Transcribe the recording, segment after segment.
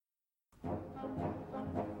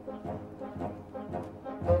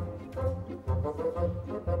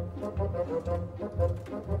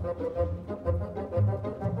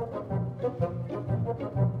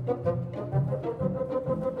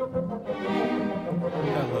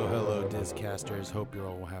Bizcasters. Hope you're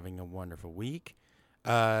all having a wonderful week.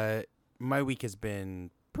 My week has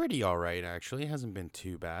been pretty all right, actually. It hasn't been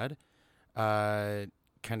too bad. Kind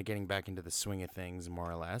of getting back into the swing of things,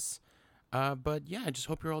 more or less. But yeah, I just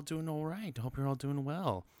hope you're all doing all right. I hope you're all doing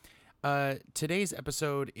well. Today's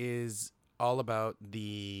episode is all about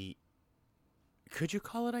the. Could you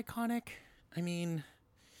call it iconic? I mean,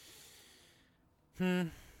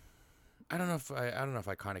 I don't know if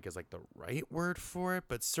iconic is like the right word for it,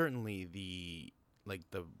 but certainly the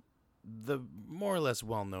more or less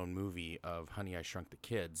well-known movie of Honey, I Shrunk the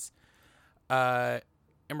Kids. And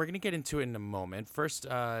we're gonna get into it in a moment. First,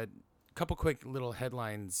 couple quick little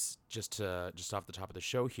headlines just off the top of the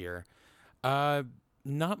show here.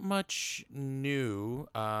 Not much new.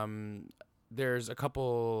 There's a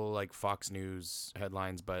couple like Fox News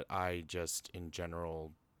headlines, but I just in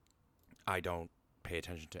general I don't pay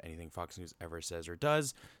attention to anything Fox News ever says or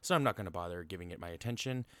does, so I'm not going to bother giving it my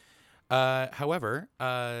attention. However,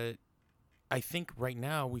 I think right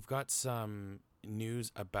now we've got some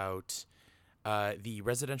news about the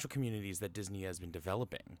residential communities that Disney has been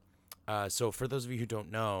developing. So for those of you who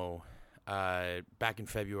don't know, back in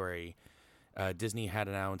February, Disney had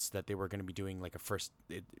announced that they were going to be doing like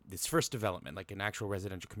this first development, like an actual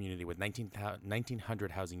residential community with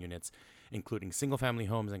 1,900 housing units, including single-family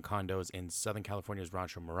homes and condos in Southern California's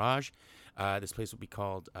Rancho Mirage. This place will be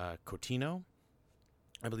called Cotino,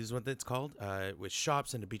 I believe is what it's called, with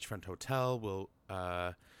shops and a beachfront hotel.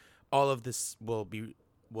 All of this will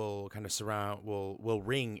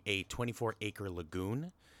ring a 24-acre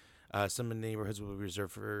lagoon. Some of the neighborhoods will be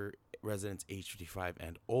reserved for residents age 55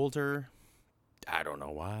 and older. I don't know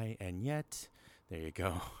why, and yet, there you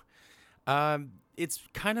go. It's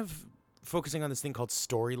kind of focusing on this thing called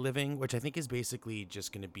story living, which I think is basically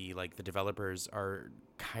just going to be like the developers are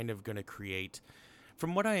kind of going to create,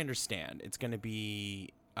 from what I understand, it's going to be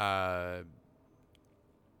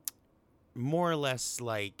more or less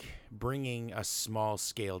like bringing a small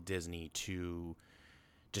scale Disney to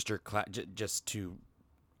just to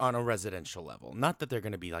on a residential level. Not that they're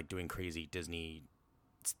going to be like doing crazy Disney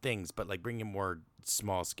things, but like bringing more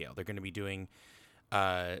small scale. They're going to be doing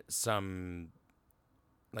some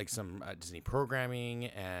Disney programming,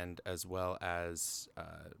 and as well as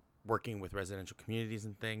working with residential communities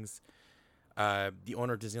and things. The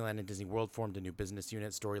owner of Disneyland and Disney World formed a new business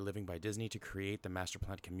unit, Story Living by Disney, to create the master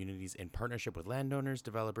planned communities in partnership with landowners,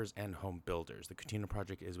 developers, and home builders. The Cotino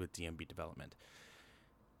project is with DMB Development.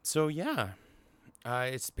 So yeah,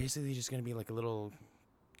 it's basically just going to be like a little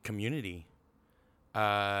community.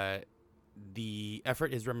 The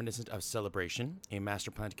effort is reminiscent of Celebration, a master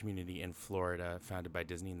planned community in Florida founded by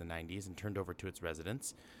Disney in the 90s and turned over to its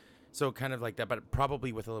residents. So kind of like that, but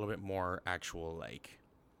probably with a little bit more actual like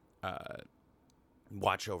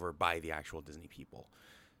watch over by the actual Disney people.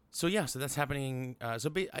 So yeah, so that's happening.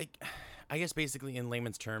 I guess basically in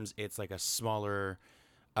layman's terms, it's like a smaller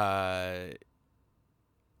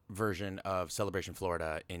version of Celebration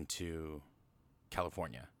Florida into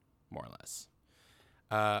California, more or less.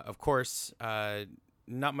 Of course,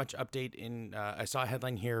 not much update in. I saw a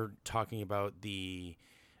headline here talking about the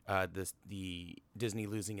Disney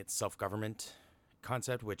losing its self-government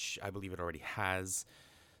concept, which I believe it already has.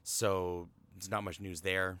 So there's not much news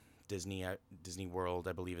there. Disney World,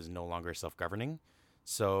 I believe, is no longer self-governing.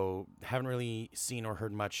 So haven't really seen or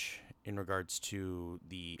heard much in regards to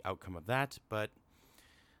the outcome of that. But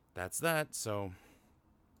that's that. So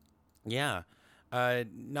yeah.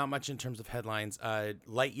 Not much in terms of headlines.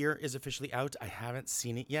 Lightyear is officially out. I haven't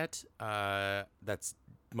seen it yet. That's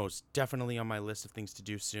most definitely on my list of things to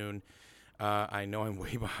do soon. I know I'm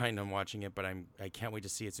way behind on watching it, but I can't wait to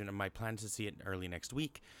see it soon. My plan is to see it early next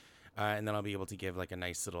week, and then I'll be able to give like a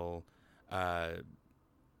nice little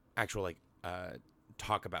actual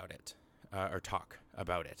talk about it,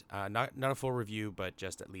 Not a full review, but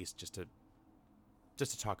just at least just to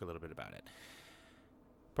talk a little bit about it.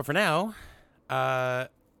 But for now.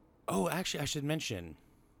 Actually, I should mention.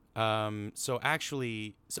 So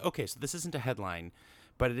this isn't a headline,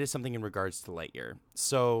 but it is something in regards to Lightyear.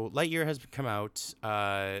 So Lightyear has come out.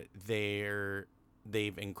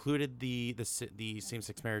 They've included the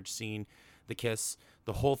same-sex marriage scene, the kiss.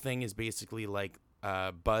 The whole thing is basically like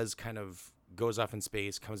Buzz kind of goes off in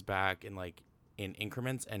space, comes back in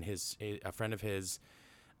increments, and a friend of his,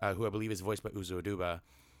 who I believe is voiced by Uzo Aduba,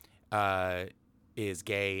 is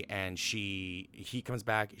gay, and he comes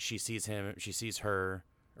back, she sees her,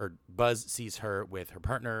 or Buzz sees her with her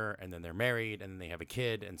partner, and then they're married, and then they have a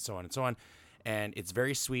kid, and so on and so on. And it's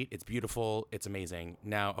very sweet, it's beautiful, it's amazing.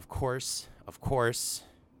 Now, of course,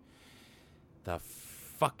 the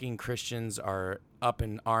fucking Christians are up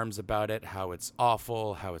in arms about it, how it's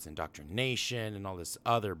awful, how it's indoctrination, and all this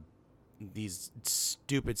other, these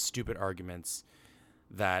stupid arguments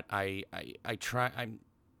that I try.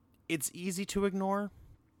 It's easy to ignore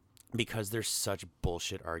because there's such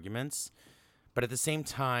bullshit arguments, but at the same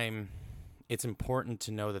time, it's important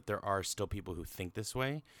to know that there are still people who think this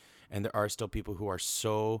way, and there are still people who are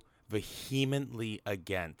so vehemently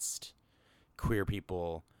against queer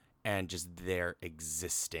people and just their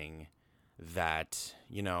existing that,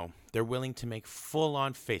 they're willing to make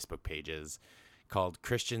full-on Facebook pages called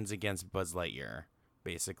Christians Against Buzz Lightyear,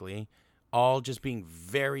 basically, all just being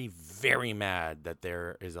very, very mad that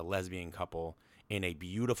there is a lesbian couple in a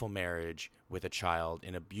beautiful marriage with a child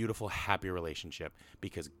in a beautiful, happy relationship,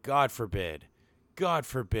 because God forbid,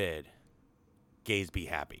 gays be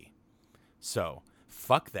happy. So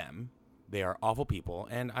fuck them. They are awful people,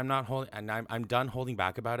 and I'm done holding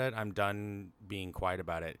back about it. I'm done being quiet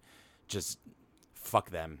about it. Just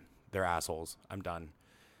fuck them. They're assholes. I'm done.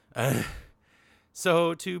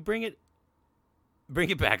 So to bring it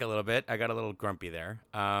back a little bit, I got a little grumpy there.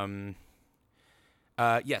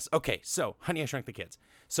 Yes. Okay. So Honey, I Shrunk the Kids.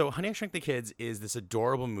 So Honey, I Shrunk the Kids is this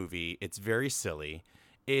adorable movie. It's very silly.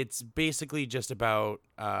 It's basically just about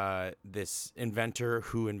this inventor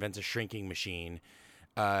who invents a shrinking machine,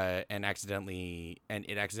 and it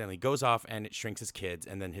accidentally goes off and it shrinks his kids,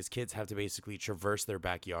 and then his kids have to basically traverse their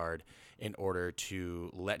backyard in order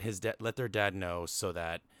to let their dad know, so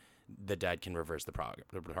that the dad can reverse the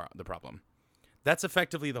problem. That's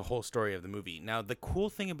effectively the whole story of the movie. Now, the cool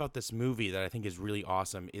thing about this movie that I think is really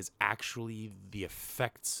awesome is actually the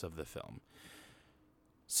effects of the film.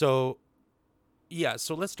 So let's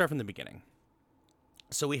start from the beginning.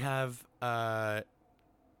 So we have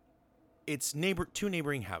it's two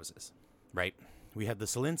neighboring houses, right? We have the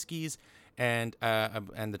Selinskys and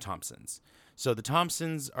the Thompsons. So the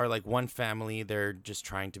Thompsons are like one family. They're just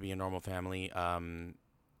trying to be a normal family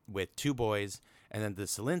with two boys, and then the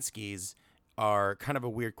Selinskys are kind of a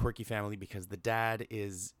weird, quirky family because the dad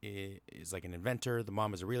is like an inventor. The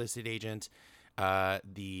mom is a real estate agent.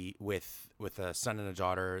 With a son and a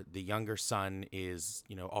daughter. The younger son is,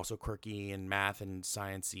 also quirky in math and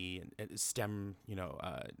sciencey and STEM,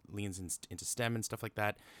 leans into STEM and stuff like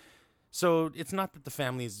that. So it's not that the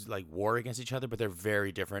families like war against each other, but they're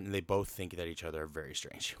very different, and they both think that each other are very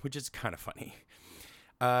strange, which is kind of funny.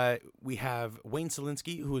 We have Wayne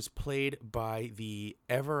Szalinski, who is played by the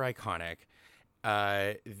ever iconic,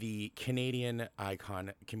 the Canadian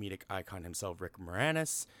comedic icon himself, Rick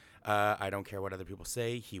Moranis. I don't care what other people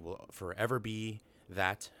say. He will forever be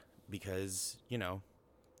that because,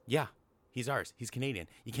 he's ours. He's Canadian.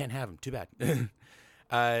 You can't have him. Too bad.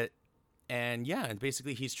 And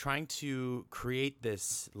basically he's trying to create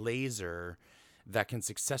this laser that can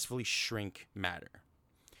successfully shrink matter.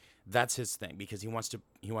 That's his thing, because he wants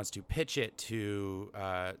to pitch it to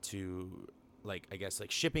like, I guess,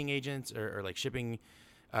 like shipping agents or like shipping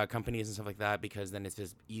companies and stuff like that, because then it's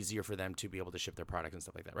just easier for them to be able to ship their products and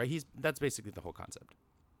stuff like that, right? That's basically the whole concept.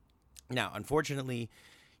 Now, unfortunately,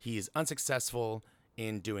 he's unsuccessful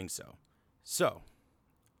in doing so. So,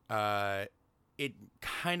 it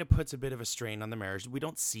kind of puts a bit of a strain on the marriage. We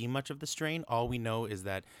don't see much of the strain. All we know is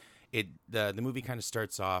that the movie kind of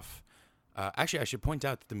starts off. Actually, I should point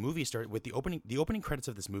out that the movie starts with the opening credits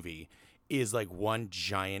of this movie is like one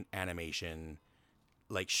giant animation,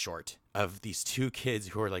 like short of these two kids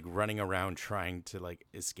who are like running around trying to like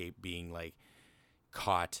escape being like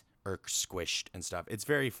caught or squished and stuff. It's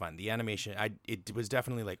very fun. The animation, it was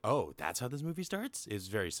definitely like, oh, that's how this movie starts. It's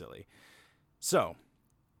very silly. So,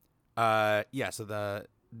 so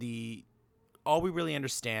the all we really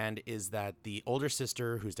understand is that the older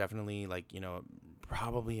sister, who's definitely like,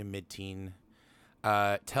 probably a mid-teen,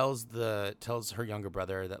 tells her younger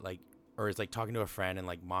brother that like, or is like talking to a friend, and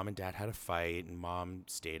like mom and dad had a fight, and mom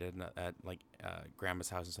stayed at grandma's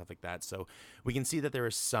house and stuff like that. So we can see that there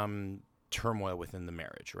is some turmoil within the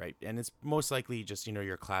marriage, right? And it's most likely just,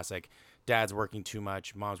 your classic dad's working too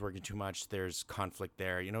much, mom's working too much. There's conflict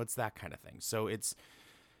there. It's that kind of thing. So it's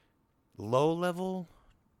low level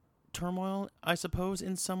turmoil, I suppose,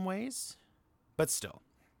 in some ways, but still.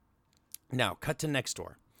 Now, cut to next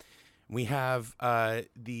door. We have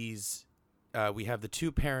we have the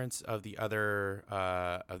two parents of the other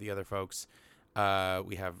folks.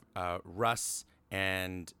 We have Russ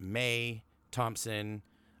and May Thompson.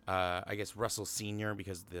 I guess Russell Sr.,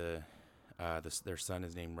 because their son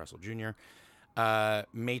is named Russell Jr.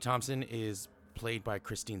 May Thompson is played by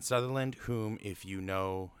Christine Sutherland, whom, if you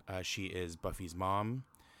know, she is Buffy's mom.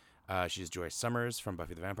 She's Joyce Summers from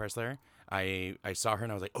Buffy the Vampire Slayer. I saw her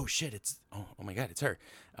and I was like, oh shit, oh my god, it's her.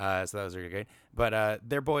 So that was really great. But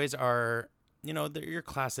their boys are, they're your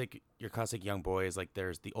classic young boys. Like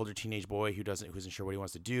there's the older teenage boy who isn't sure what he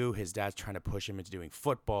wants to do. His dad's trying to push him into doing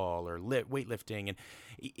football or weightlifting, and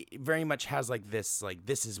he very much has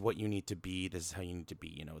this is what you need to be. This is how you need to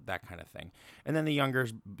be. That kind of thing. And then the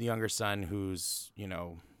younger son who's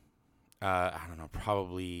I don't know,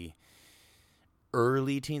 probably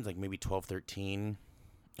early teens, like maybe 12, 13,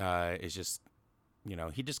 is just,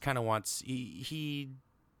 he just kind of wants, he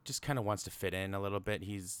just kind of wants to fit in a little bit.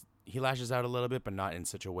 He lashes out a little bit, but not in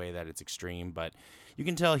such a way that it's extreme, but you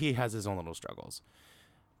can tell he has his own little struggles.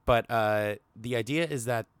 But the idea is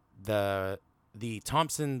that the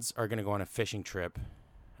Thompsons are going to go on a fishing trip.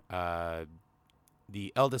 The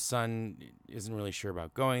eldest son isn't really sure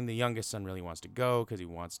about going. The youngest son really wants to go because he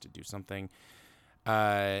wants to do something.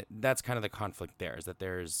 That's kind of the conflict there, is that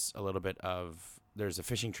there's a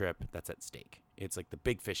fishing trip that's at stake. It's like the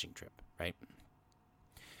big fishing trip, right?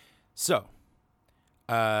 So,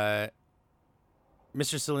 Mr.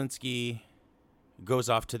 Selinsky goes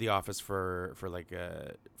off to the office for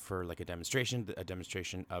a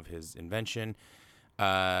demonstration of his invention,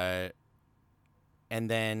 and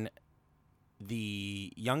then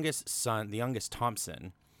the youngest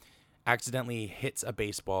Thompson, accidentally hits a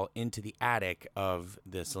baseball into the attic of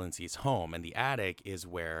the Selinsky's home, and the attic is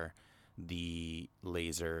where the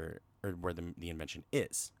laser, or where the invention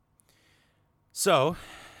is. So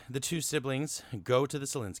the two siblings go to the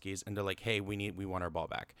Selinskys and they're like, hey, we want our ball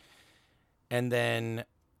back. And then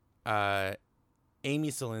Amy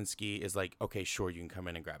Selinsky is like, okay, sure, you can come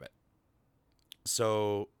in and grab it.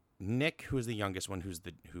 So Nick, who's the youngest one, who's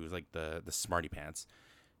like the smarty pants,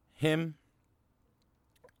 him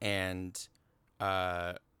and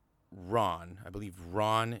Ron, I believe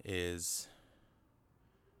Ron is,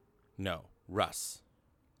 no, Russ.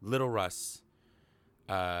 Little Russ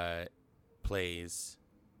plays,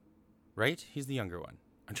 right? He's the younger one.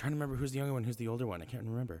 I'm trying to remember who's the younger one, who's the older one. I can't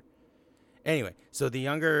remember. Anyway, so the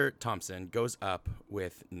younger Thompson goes up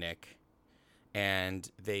with Nick, and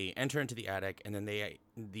they enter into the attic, and then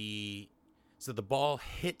the ball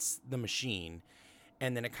hits the machine,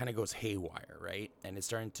 and then it kind of goes haywire, right? And it's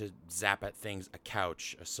starting to zap at things, a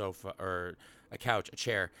couch, a sofa, or a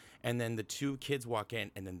chair, and then the two kids walk in,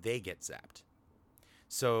 and then they get zapped.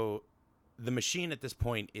 So the machine at this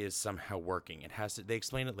point is somehow working. They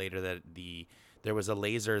explain it later that there was a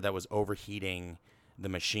laser that was overheating the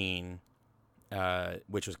machine,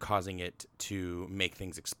 which was causing it to make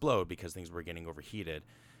things explode because things were getting overheated.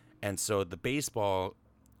 And so the baseball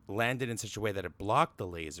landed in such a way that it blocked the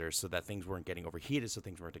laser so that things weren't getting overheated, so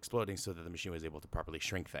things weren't exploding, so that the machine was able to properly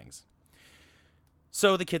shrink things.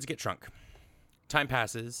 So the kids get shrunk. Time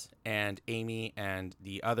passes, and Amy and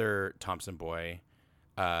the other Thompson boy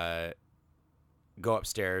go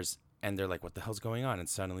upstairs, and they're like, what the hell's going on? And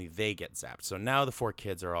suddenly they get zapped. So now the four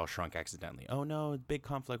kids are all shrunk accidentally. Oh no, big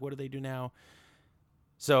conflict. What do they do now?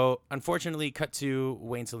 So unfortunately, cut to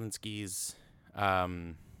Wayne Selinsky's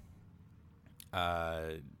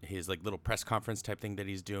his like little press conference type thing that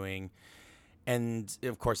he's doing, and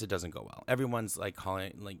of course it doesn't go well. Everyone's like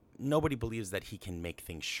calling, like nobody believes that he can make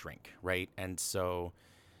things shrink, right? And so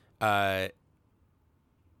he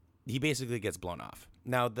basically gets blown off.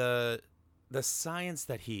 Now the science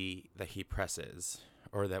that he presses,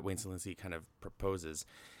 or that Wayne Selinsky kind of proposes,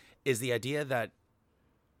 is the idea that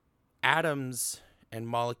atoms and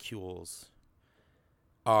molecules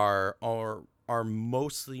are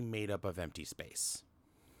mostly made up of empty space,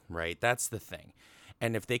 right? That's the thing.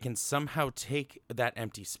 And if they can somehow take that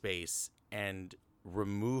empty space and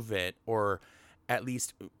remove it, or at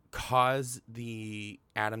least cause the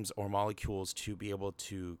atoms or molecules to be able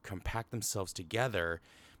to compact themselves together,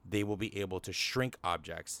 they will be able to shrink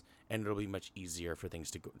objects, and it'll be much easier for things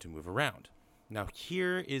to move around. Now,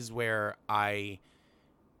 here is where I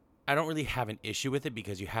don't really have an issue with it,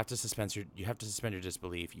 because you have to suspend your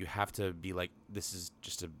disbelief. You have to be like, this is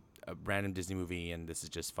just a random Disney movie, and this is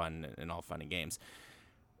just fun and all fun and games.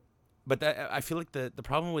 But I feel like the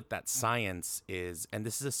problem with that science is, and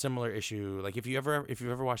this is a similar issue, like if you've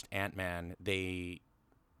ever watched Ant-Man, they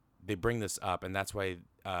bring this up, and that's why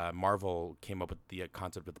Marvel came up with the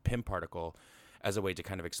concept of the Pym particle as a way to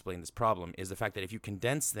kind of explain this problem, is the fact that if you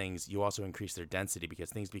condense things, you also increase their density, because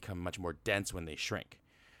things become much more dense when they shrink,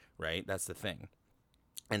 right? That's the thing.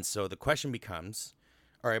 And so the question becomes,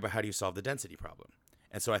 all right, but how do you solve the density problem?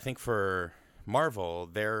 And so I think for Marvel,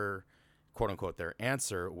 their quote-unquote, their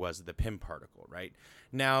answer was the Pym particle, right?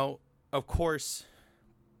 Now, of course,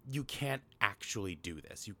 you can't actually do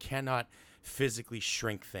this. You cannot physically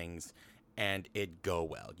shrink things and it go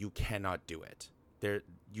well. You cannot do it.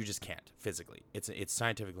 You just can't physically. It's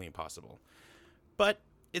scientifically impossible. But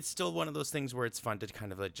it's still one of those things where it's fun to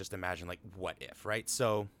kind of like just imagine like what if, right?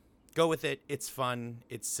 So go with it. It's fun.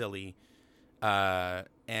 It's silly.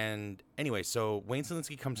 And anyway, so Wayne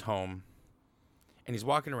Szalinski comes home and he's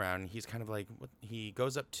walking around. He's kind of like, what? He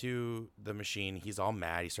goes up to the machine. He's all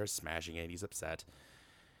mad. He starts smashing it. He's upset.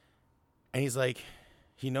 And he's like,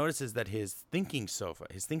 he notices that his thinking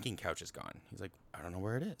couch is gone. He's like, I don't know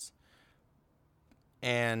where it is.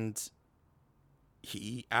 And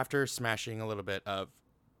he, after smashing a little bit of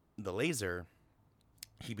the laser,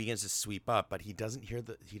 he begins to sweep up, but he doesn't hear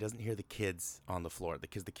the kids on the floor. The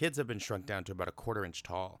kids have been shrunk down to about a quarter inch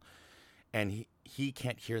tall, and he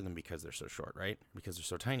can't hear them because they're so short, right? Because they're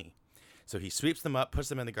so tiny. So he sweeps them up, puts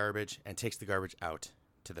them in the garbage, and takes the garbage out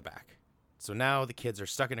to the back. So now the kids are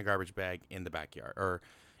stuck in a garbage bag in the backyard or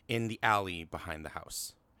in the alley behind the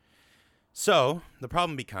house. So the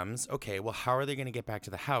problem becomes, okay, well, how are they going to get back to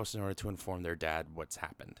the house in order to inform their dad what's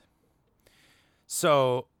happened?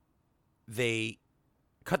 So they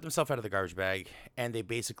cut themselves out of the garbage bag, and they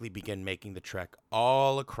basically begin making the trek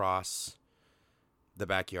all across the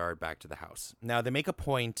backyard back to the house. Now, they make a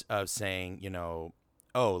point of saying, you know,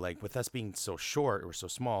 oh, like with us being so short or so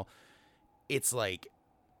small, it's like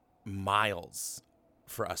miles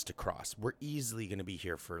for us to cross. We're easily going to be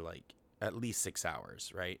here for like at least 6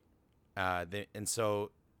 hours, right? And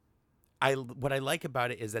so what I like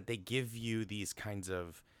about it is that they give you these kinds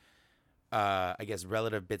of I guess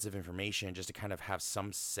relative bits of information just to kind of have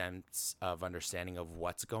some sense of understanding of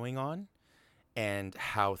what's going on and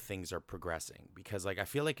how things are progressing. Because like I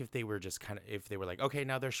feel like if they were like, okay,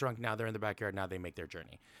 now they're shrunk, now they're in the backyard, now they make their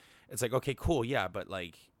journey. It's like, okay, cool, yeah, but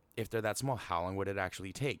like if they're that small, how long would it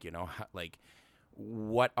actually take? You know, like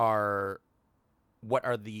what are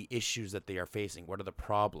the issues that they are facing? What are the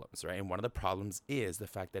problems, right? And one of the problems is the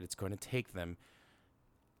fact that it's going to take them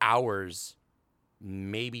hours,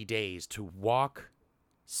 maybe days, to walk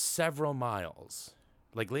several miles.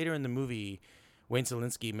 Like later in the movie, Wayne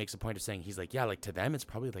Szalinski makes a point of saying, he's like, yeah, like to them, it's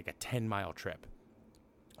probably like a 10-mile trip.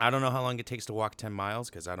 I don't know how long it takes to walk 10 miles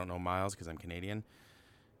because I don't know miles because I'm Canadian.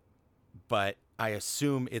 But I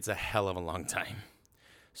assume it's a hell of a long time.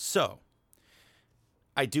 So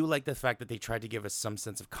I do like the fact that they tried to give us some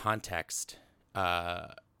sense of context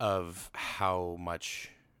of how much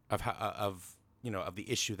of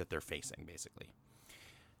the issue that they're facing, basically.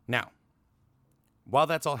 Now, while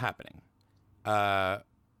that's all happening,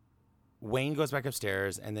 Wayne goes back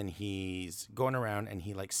upstairs, and then he's going around, and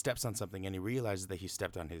he like steps on something, and he realizes that he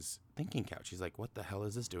stepped on his thinking couch. He's like, "What the hell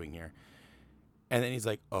is this doing here?" And then he's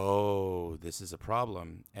like, "Oh, this is a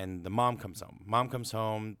problem." And the mom comes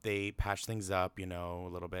home. They patch things up, a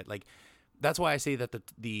little bit. Like that's why I say that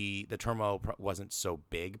the turmoil wasn't so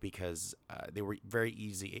big because they were very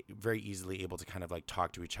easily able to kind of like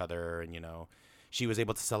talk to each other, and she was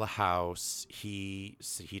able to sell a house. He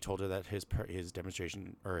told her that his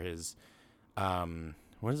demonstration or his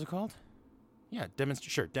what is it called? Yeah,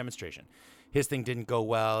 demonstration. His thing didn't go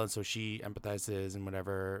well, and so she empathizes and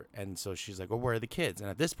whatever. And so she's like, well, where are the kids? And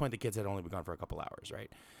at this point, the kids had only been gone for a couple hours,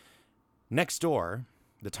 right? Next door,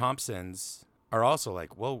 the Thompsons are also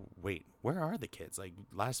like, well, wait, where are the kids? Like,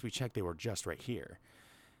 last we checked, they were just right here.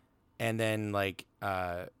 And then, like,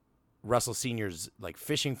 Russell Sr.'s, like,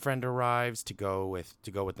 fishing friend arrives to go with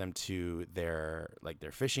them to their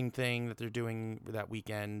fishing thing that they're doing that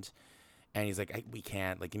weekend. And he's like, we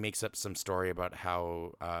can't. Like, he makes up some story about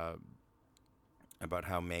how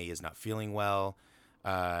May is not feeling well,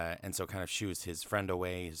 and so kind of shoos his friend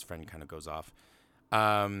away. His friend kind of goes off,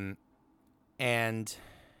 and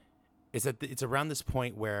it's around this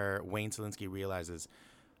point where Wayne Szalinski realizes,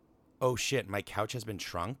 oh shit, my couch has been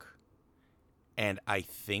shrunk, and I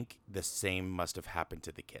think the same must have happened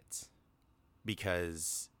to the kids,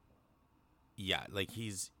 because yeah, like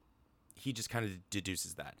he just kind of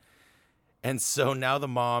deduces that, and so now the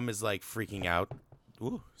mom is like freaking out.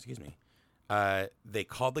 Ooh, excuse me. They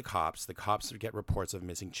called the cops. The cops get reports of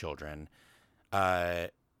missing children.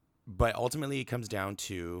 But ultimately it comes down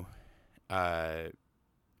to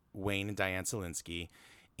Wayne and Diane Szalinski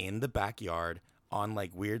in the backyard on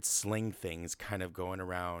like weird sling things kind of going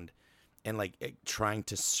around and like trying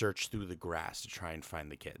to search through the grass to try and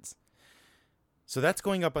find the kids. So that's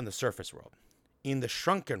going up on the surface world. In the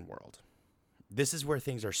shrunken world, this is where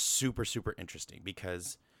things are super, super interesting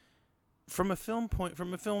because from a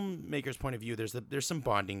filmmaker's point of view, there's some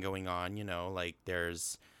bonding going on, like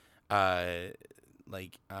there's Amy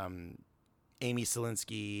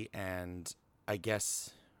Szalinski and I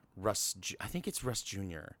guess Russ. I think it's Russ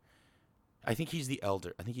Jr. I think he's the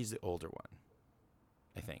older one.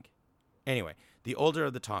 I think. Anyway, the older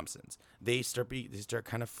of the Thompsons, they start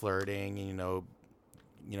kind of flirting, and,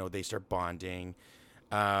 they start bonding,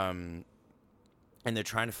 um, and they're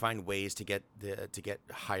trying to find ways to get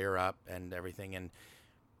higher up and everything. And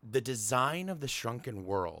the design of the shrunken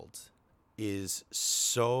world is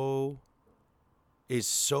so is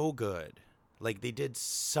so good. Like, they did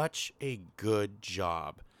such a good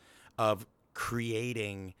job of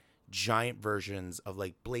creating giant versions of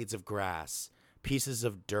like blades of grass, pieces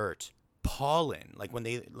of dirt, pollen. Like, when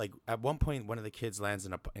they like at one point, one of the kids lands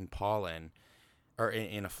in pollen, or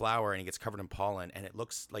in a flower, and he gets covered in pollen, and it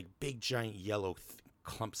looks like big giant yellow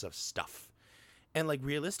clumps of stuff. And like,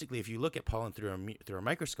 realistically, if you look at pollen through a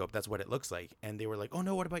microscope, that's what it looks like. And they were like, "Oh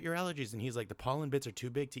no, what about your allergies?" And he's like, "The pollen bits are too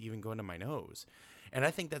big to even go into my nose." And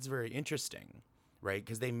I think that's very interesting, right?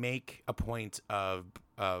 Because they make a point uh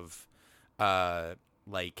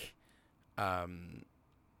like um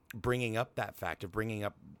bringing up that fact of bringing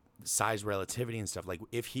up size relativity and stuff. Like,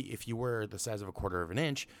 if you were the size of a quarter of an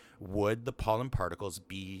inch, would the pollen particles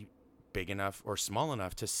be big enough or small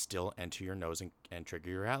enough to still enter your nose and trigger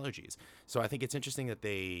your allergies? So I think it's interesting that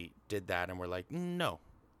they did that, and we're like, no,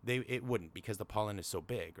 it wouldn't, because the pollen is so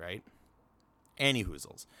big, right?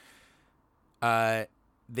 Anyhoozles.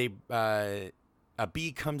 They A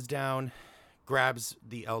bee comes down, grabs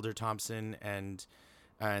the elder Thompson and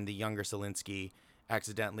the younger Selinsky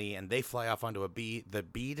accidentally, and they fly off onto a bee. The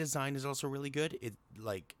bee design is also really good.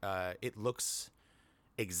 It looks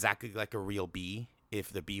exactly like a real bee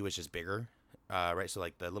if the bee was just bigger, right? So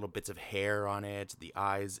like the little bits of hair on it, the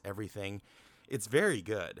eyes, everything. It's very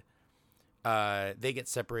good. They get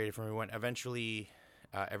separated from everyone. Eventually,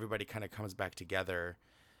 everybody kind of comes back together.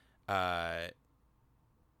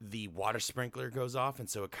 The water sprinkler goes off, and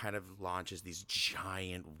so it kind of launches these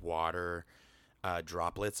giant water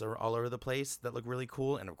droplets are all over the place that look really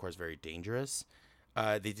cool, and of course very dangerous.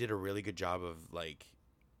 They did a really good job of like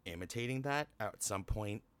imitating that. At some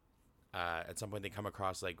point, they come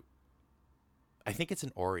across, like, I think it's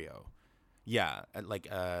an Oreo. Yeah, like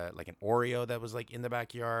an Oreo that was like in the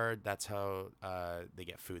backyard. That's how they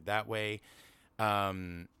get food that way.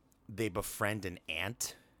 They befriend an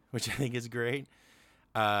ant, which I think is great.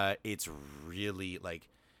 It's really like,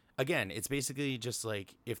 again, it's basically just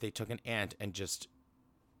like if they took an ant and just,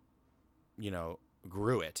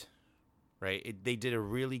 grew it, right? They did a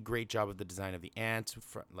really great job of the design of the ant,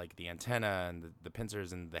 like the antenna and the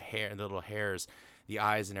pincers and the hair and the little hairs, the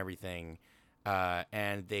eyes and everything.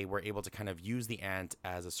 And they were able to kind of use the ant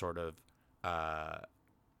as a sort of a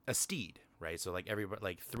steed, right? So like everybody,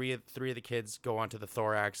 like three of the kids go onto the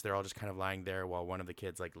thorax. They're all just kind of lying there while one of the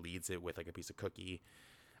kids like leads it with like a piece of cookie.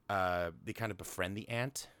 They kind of befriend the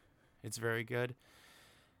ant. It's very good.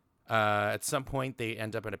 At some point, they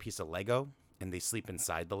end up in a piece of Lego, and they sleep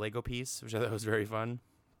inside the Lego piece, which I thought was very fun.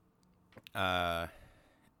 And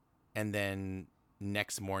then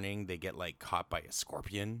next morning, they get like caught by a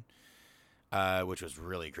scorpion, which was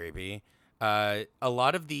really creepy. A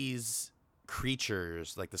lot of these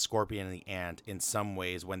creatures, like the scorpion and the ant, in some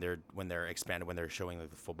ways, when they're expanded, when they're showing like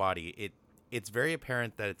the full body, it's very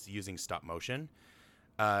apparent that it's using stop motion.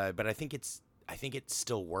 But I think it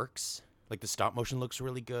still works. Like, the stop motion looks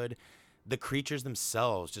really good. The creatures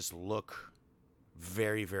themselves just look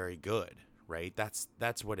very, very good, right?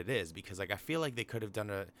 That's what it is, because like I feel like they could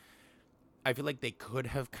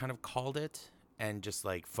have kind of called it and just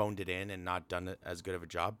like phoned it in and not done as good of a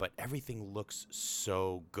job, but everything looks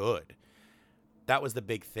so good. That was the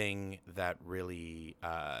big thing that really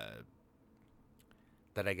that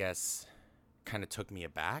I guess kind of took me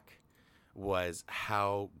aback, was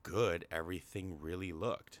how good everything really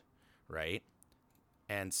looked, right?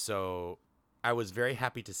 And so I was very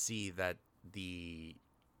happy to see that the,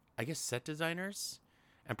 I guess, set designers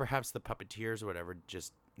and perhaps the puppeteers or whatever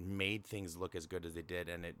just made things look as good as they did.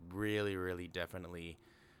 And it really, really definitely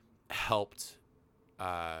helped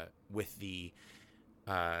with the,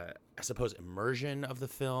 I suppose, immersion of the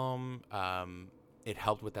film. It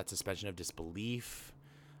helped with that suspension of disbelief.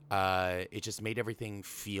 It just made everything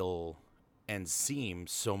feel and seem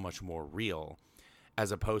so much more real,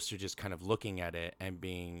 as opposed to just kind of looking at it and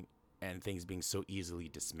things being so easily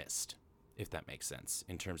dismissed, if that makes sense,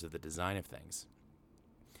 in terms of the design of things.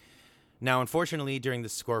 Now, unfortunately, during the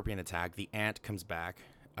scorpion attack, the ant comes back,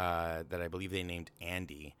 that I believe they named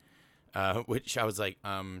Andy, which I was like,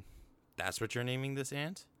 that's what you're naming this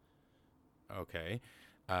ant? Okay.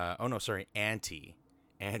 Oh, no, sorry, Auntie.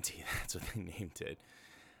 Auntie, that's what they named it.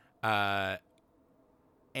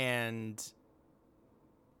 And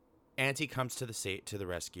Auntie comes to the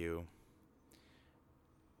rescue.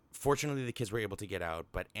 Fortunately, the kids were able to get out,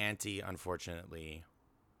 but Auntie, unfortunately,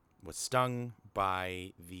 was stung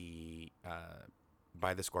by the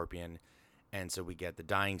scorpion, and so we get the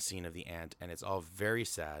dying scene of the ant, and it's all very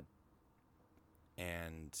sad.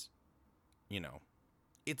 And you know,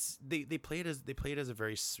 they play it as a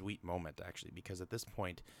very sweet moment, actually, because at this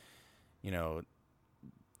point, you know,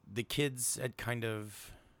 the kids had kind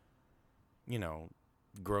of, you know,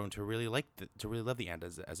 grown to really to really love the ant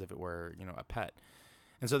as if it were, you know, a pet.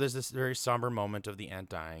 And so there's this very somber moment of the ant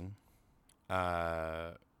dying.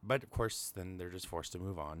 But of course, then they're just forced to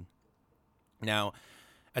move on. Now,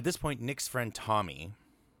 at this point, Nick's friend Tommy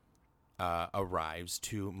arrives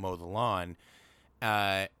to mow the lawn,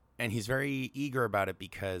 and he's very eager about it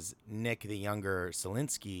because Nick, the younger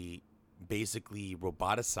Selinsky, basically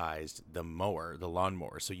roboticized the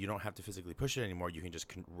lawnmower, so you don't have to physically push it anymore. You can just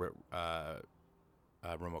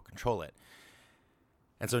remote control it.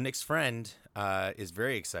 And so Nick's friend is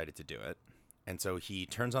very excited to do it, and so he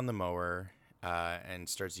turns on the mower and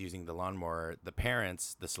starts using the lawnmower. The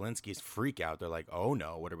parents, the Selinskys, freak out. They're like, "Oh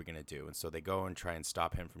no, what are we gonna do?" And so they go and try and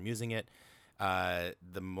stop him from using it.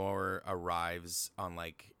 The mower arrives on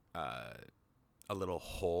like a little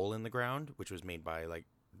hole in the ground, which was made by, like,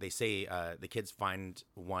 they say the kids find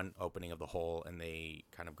one opening of the hole and they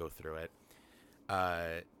kind of go through it.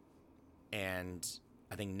 And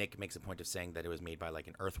I think Nick makes a point of saying that it was made by like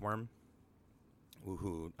an earthworm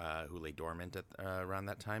who lay dormant at around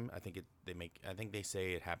that time. I think they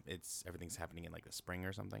say everything's happening in like the spring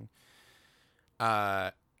or something.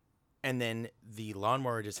 And then the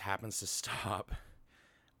lawnmower just happens to stop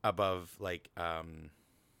above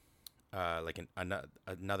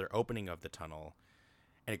another opening of the tunnel,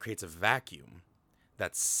 and it creates a vacuum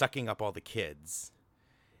that's sucking up all the kids.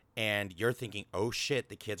 And you're thinking, oh shit,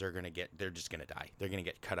 the kids they're just gonna die. They're gonna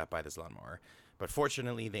get cut up by this lawnmower. But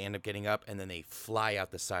fortunately, they end up getting up, and then they fly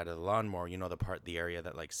out the side of the lawnmower. You know, the area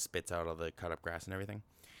that like spits out all the cut up grass and everything.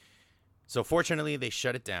 So fortunately, they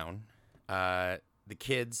shut it down. The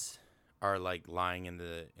kids are like lying in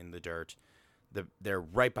the dirt. They're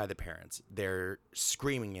right by the parents. They're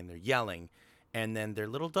screaming and they're yelling, and then their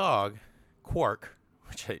little dog, Quark,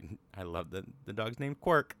 which I love the dog's name,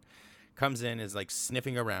 Quark, comes in, is like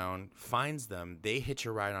sniffing around, finds them. They hitch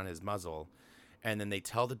a ride on his muzzle, and then they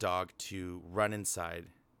tell the dog to run inside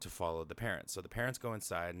to follow the parents. So the parents go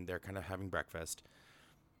inside, and they're kind of having breakfast,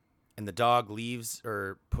 and the dog leaves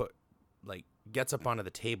or gets up onto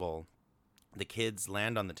the table. The kids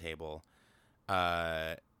land on the table.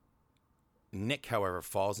 Nick, however,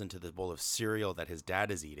 falls into the bowl of cereal that his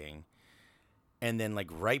dad is eating. And then, like,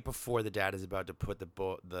 right before the dad is about to put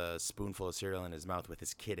the spoonful of cereal in his mouth with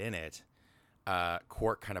his kid in it,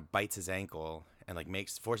 Quark kind of bites his ankle and, like,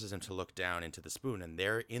 forces him to look down into the spoon. And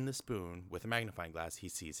there in the spoon, with a magnifying glass, he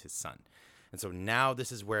sees his son. And so now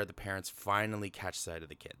this is where the parents finally catch sight of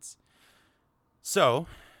the kids. So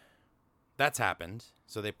that's happened.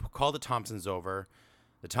 So they call the Thompsons over.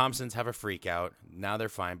 The Thompsons have a freak out. Now they're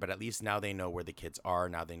fine, but at least now they know where the kids are.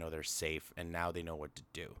 Now they know they're safe, and now they know what to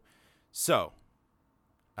do. So,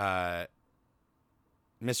 Mr.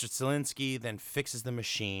 Selinsky then fixes the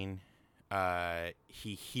machine.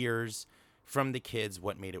 He hears from the kids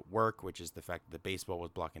what made it work, which is the fact that the baseball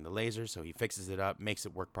was blocking the laser. So he fixes it up, makes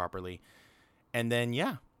it work properly, and then,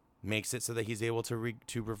 makes it so that he's able to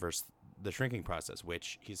reverse the shrinking process,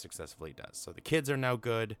 which he successfully does. So the kids are now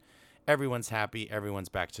good. Everyone's happy. Everyone's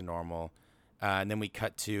back to normal. And then we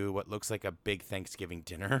cut to what looks like a big Thanksgiving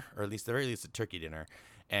dinner, or at the very least a turkey dinner.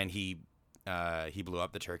 And he blew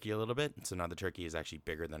up the turkey a little bit. So now the turkey is actually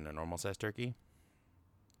bigger than a normal size turkey.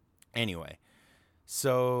 Anyway,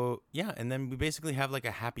 so and then we basically have like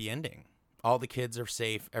a happy ending. All the kids are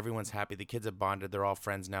safe. Everyone's happy. The kids have bonded. They're all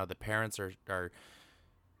friends now. The parents are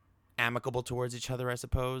amicable towards each other, I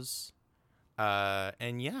suppose.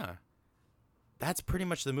 And that's pretty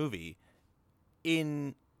much the movie.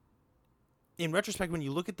 In retrospect, when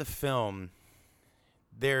you look at the film,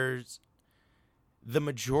 there's the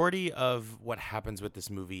majority of what happens with this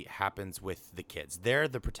movie happens with the kids. They're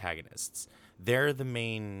the protagonists. They're the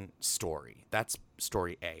main story. That's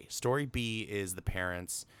story A. Story B is the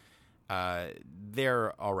parents.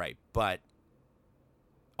 They're all right, but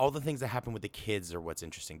all the things that happen with the kids are what's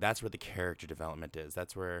interesting. That's where the character development is.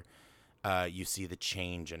 That's where you see the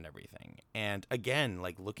change and everything. And again,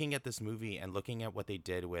 like looking at this movie and looking at what they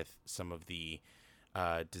did with some of the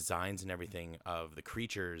designs and everything of the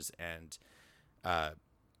creatures and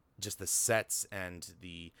just the sets and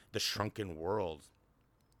the shrunken world,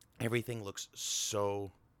 everything looks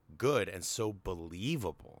so good and so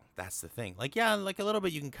believable. That's the thing. Like, like a little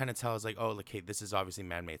bit you can kind of tell it's like, oh, okay, this is obviously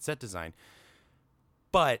man-made set design.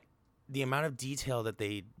 But the amount of detail that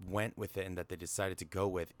they went with it and that they decided to go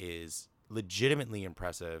with is legitimately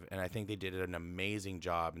impressive, and I think they did an amazing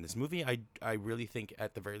job in this movie. I really think,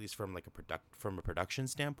 at the very least, from like from a production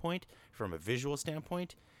standpoint, from a visual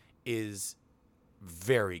standpoint, is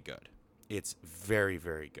very good. It's very,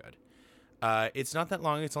 very good. It's not that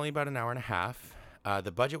long. It's only about an hour and a half.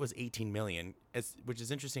 The budget was 18 million, which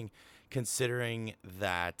is interesting, considering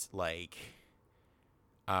that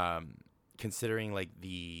considering like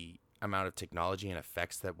the amount of technology and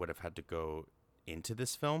effects that would have had to go into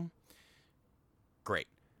this film. Great.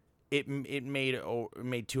 It made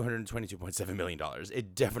 $222.7 million.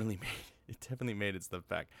 It definitely made its stuff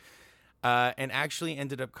back, and actually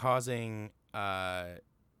ended up causing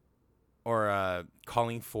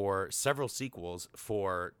calling for several sequels,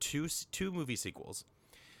 for two movie sequels,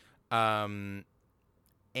 and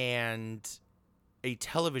a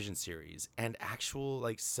television series, and actual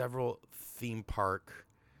like several theme park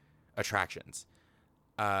attractions.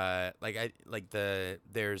 The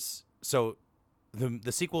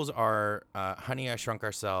sequels are Honey, I Shrunk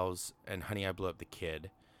Ourselves and Honey, I Blew Up the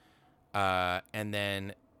Kid. And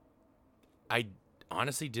then I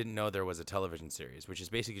honestly didn't know there was a television series, which is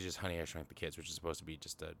basically just Honey, I Shrunk the Kids, which is supposed to be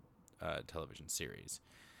just a television series.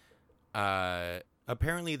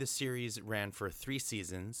 Apparently, the series ran for 3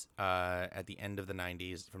 seasons at the end of the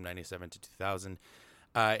 90s, from 97 to 2000.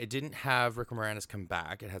 It didn't have Rick Moranis come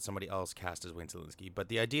back. It had somebody else cast as Wayne Szalinski. But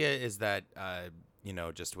the idea is that,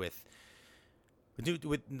 just with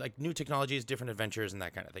new technologies, different adventures, and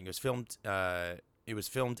that kind of thing. It was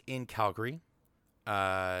filmed in Calgary,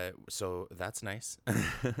 so that's nice.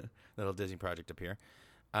 Little Disney project up here,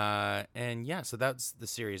 and yeah, so that's the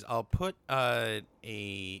series. I'll put the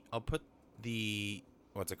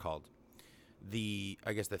what's it called? The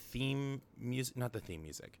theme music, not the theme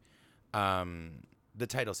music, the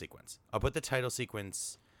title sequence. I'll put the title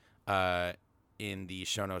sequence in the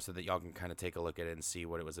show notes so that y'all can kind of take a look at it and see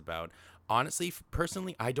what it was about. Honestly,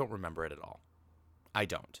 personally, I don't remember it at all. I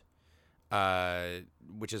don't.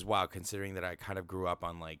 Which is wild, considering that I kind of grew up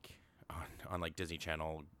on Disney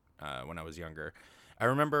Channel when I was younger. I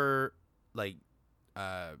remember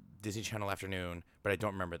Disney Channel Afternoon, but I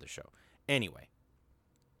don't remember the show. Anyway,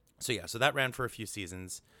 so that ran for a few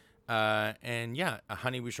seasons. And yeah,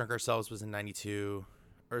 Honey, We Shrunk Ourselves was in 97.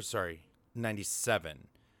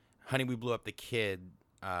 Honey, We Blew Up the Kid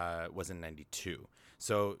was in 92.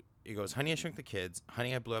 So it goes Honey, I Shrunk the Kids,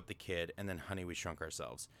 Honey, I Blew Up the Kid, and then Honey, We Shrunk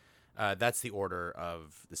Ourselves. That's the order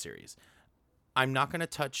of the series. I'm not going to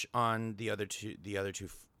touch on the other two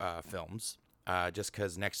films, just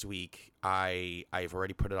because next week I've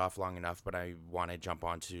already put it off long enough, but I want to jump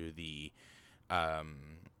onto the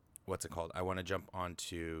what's it called? I want to jump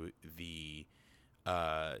onto the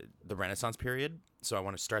Renaissance period, so I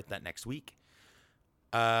want to start that next week.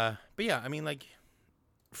 But yeah, I mean,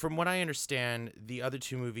 from what I understand, the other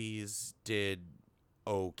two movies did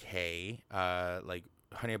okay.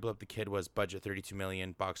 Honey, I Blew Up the Kid was budget 32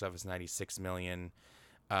 million, box office 96 million.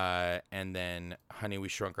 And then Honey, We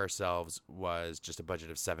Shrunk Ourselves was just a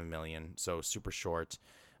budget of 7 million. So super short.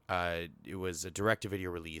 It was a direct-to-video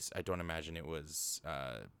release. I don't imagine it was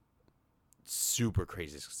super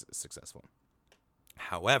crazy successful.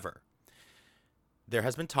 However, there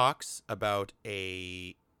has been talks about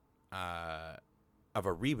a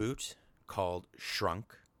reboot called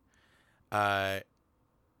Shrunk.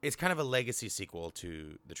 It's kind of a legacy sequel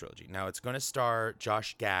to the trilogy. Now, it's going to star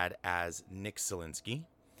Josh Gad as Nick Szalinski.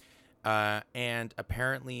 And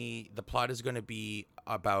apparently the plot is going to be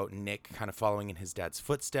about Nick kind of following in his dad's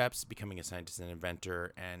footsteps, becoming a scientist and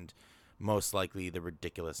inventor, and most likely the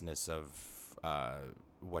ridiculousness of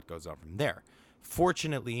what goes on from there.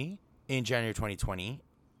 Fortunately, in January 2020,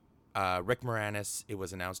 Rick Moranis, it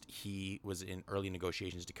was announced he was in early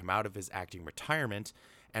negotiations to come out of his acting retirement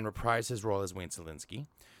and reprise his role as Wayne Szalinski.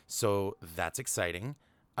 So that's exciting.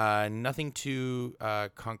 Nothing too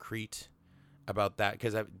concrete about that,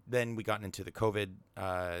 because then we got into the COVID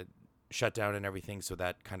shutdown and everything, so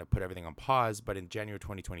that kind of put everything on pause. But in January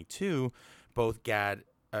 2022, both Gad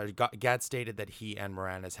stated that he and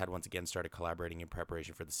Moranis had once again started collaborating in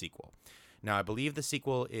preparation for the sequel. Now, I believe the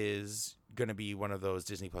sequel is going to be one of those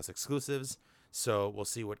Disney Plus exclusives, so we'll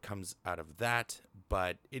see what comes out of that.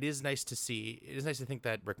 But it is nice to see. It is nice to think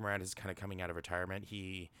that Rick Moranis is kind of coming out of retirement.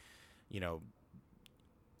 He,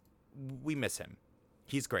 we miss him.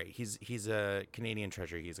 He's great. He's a Canadian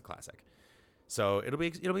treasure. He's a classic. So it'll be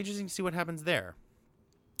interesting to see what happens there.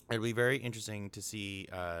 It'll be very interesting to see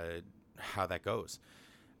how that goes.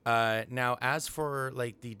 Now, as for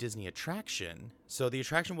the Disney attraction, so the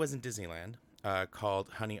attraction was in Disneyland, called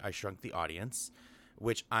Honey, I Shrunk the Audience,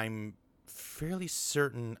 which I'm fairly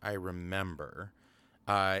certain I remember.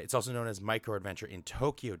 It's also known as Micro Adventure in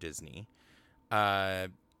Tokyo Disney. and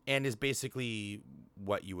is basically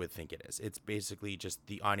what you would think it is. It's basically just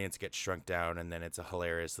the audience gets shrunk down, and then it's a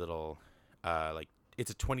hilarious little, it's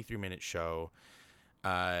a 23-minute show,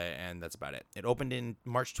 and that's about it. It opened in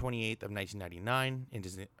March 28th of 1999 in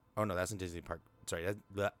Disney. Oh no, that's in Disney Park. Sorry,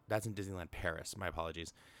 that's in Disneyland Paris. My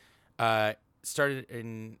apologies. Started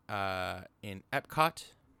in Epcot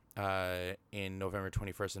in November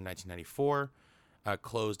 21st of 1994.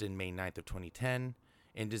 Closed in May 9th of 2010.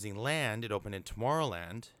 In Disneyland, it opened in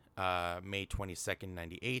Tomorrowland May 22nd,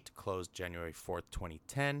 98. Closed January 4th,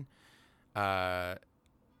 2010.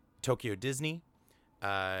 Tokyo Disney,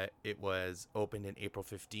 it was opened in April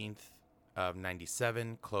 15th of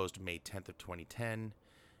 97. Closed May 10th of 2010.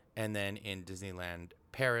 And then in Disneyland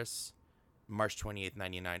Paris, March 28th,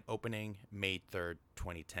 99 opening, May 3rd,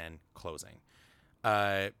 2010 closing.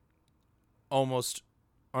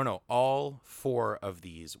 All four of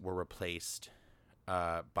these were replaced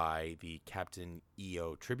by the Captain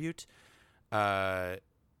EO tribute, or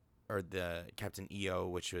the Captain EO,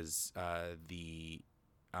 which was the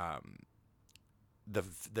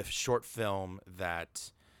short film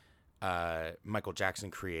that Michael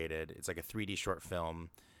Jackson created. It's like a 3D short film.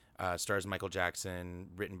 Stars Michael Jackson,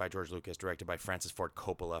 written by George Lucas, directed by Francis Ford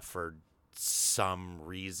Coppola for some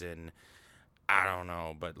reason. I don't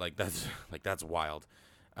know, but that's wild.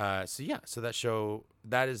 So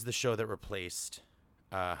that is the show that replaced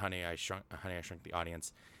Honey, I Shrunk the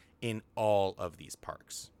Audience in all of these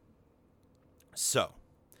parks. So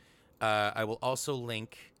I will also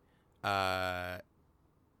link the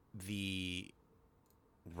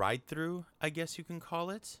ride through, I guess you can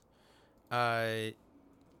call it,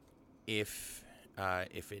 if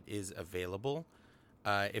it is available.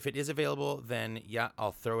 If it is available, then yeah,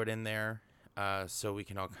 I'll throw it in there so we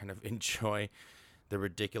can all kind of enjoy the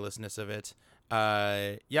ridiculousness of it.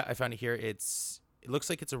 I found it here. It looks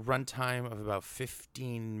like it's a runtime of about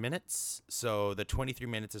 15 minutes. So the 23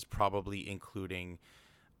 minutes is probably including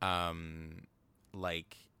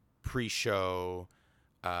like pre-show,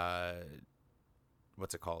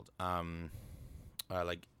 what's it called?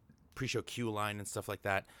 Like pre-show queue line and stuff like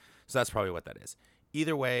that. So that's probably what that is.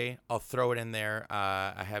 Either way, I'll throw it in there.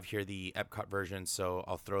 I have here the Epcot version, so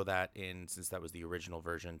I'll throw that in since that was the original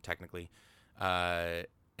version, technically.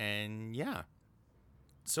 And yeah.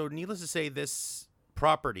 So needless to say, this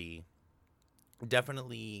property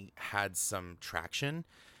definitely had some traction.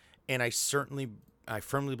 And I firmly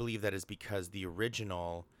believe that is because the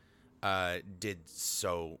original did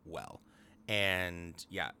so well. And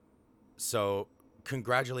yeah, so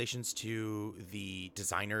congratulations to the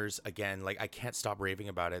designers again. Like, I can't stop raving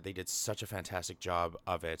about it. They did such a fantastic job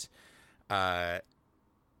of it.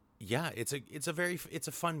 It's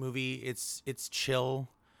a fun movie. It's chill.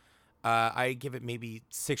 I give it maybe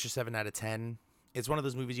 6 or 7 out of 10. It's one of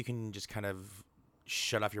those movies you can just kind of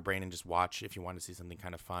shut off your brain and just watch if you want to see something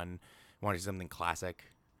kind of fun, want to see something classic.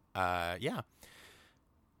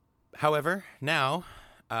 However, now,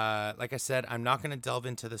 like I said, I'm not going to delve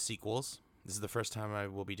into the sequels. This is the first time I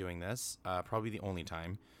will be doing this, probably the only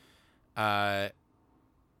time. But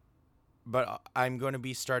I'm going to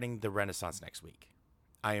be starting the Renaissance next week.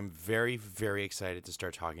 I am very, very excited to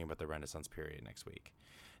start talking about the Renaissance period next week.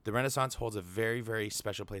 The Renaissance holds a very, very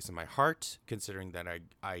special place in my heart, considering that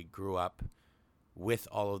I grew up with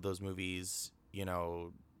all of those movies,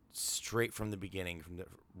 straight from the beginning,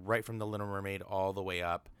 right from The Little Mermaid all the way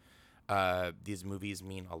up. These movies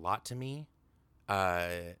mean a lot to me.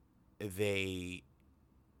 They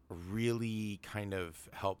really kind of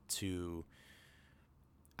help to,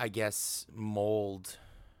 I guess, mold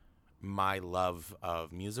my love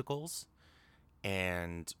of musicals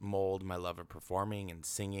and mold my love of performing and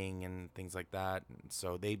singing and things like that. And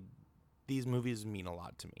so these movies mean a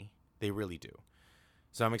lot to me. They really do.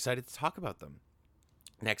 So I'm excited to talk about them.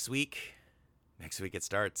 Next week it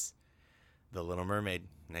starts. The Little Mermaid,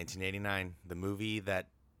 1989, the movie that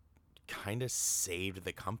kind of saved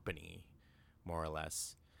the company, more or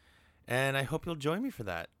less. And I hope you'll join me for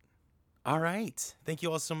that. All right. Thank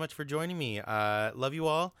you all so much for joining me. Love you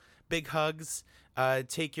all. Big hugs.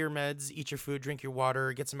 Take your meds, eat your food, drink your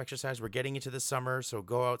water, get some exercise. We're getting into the summer, so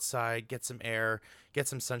go outside, get some air, get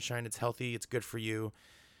some sunshine. It's healthy. It's good for you.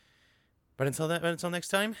 But until next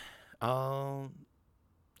time, I'll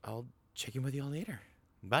check in with you all later.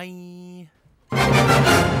 Bye.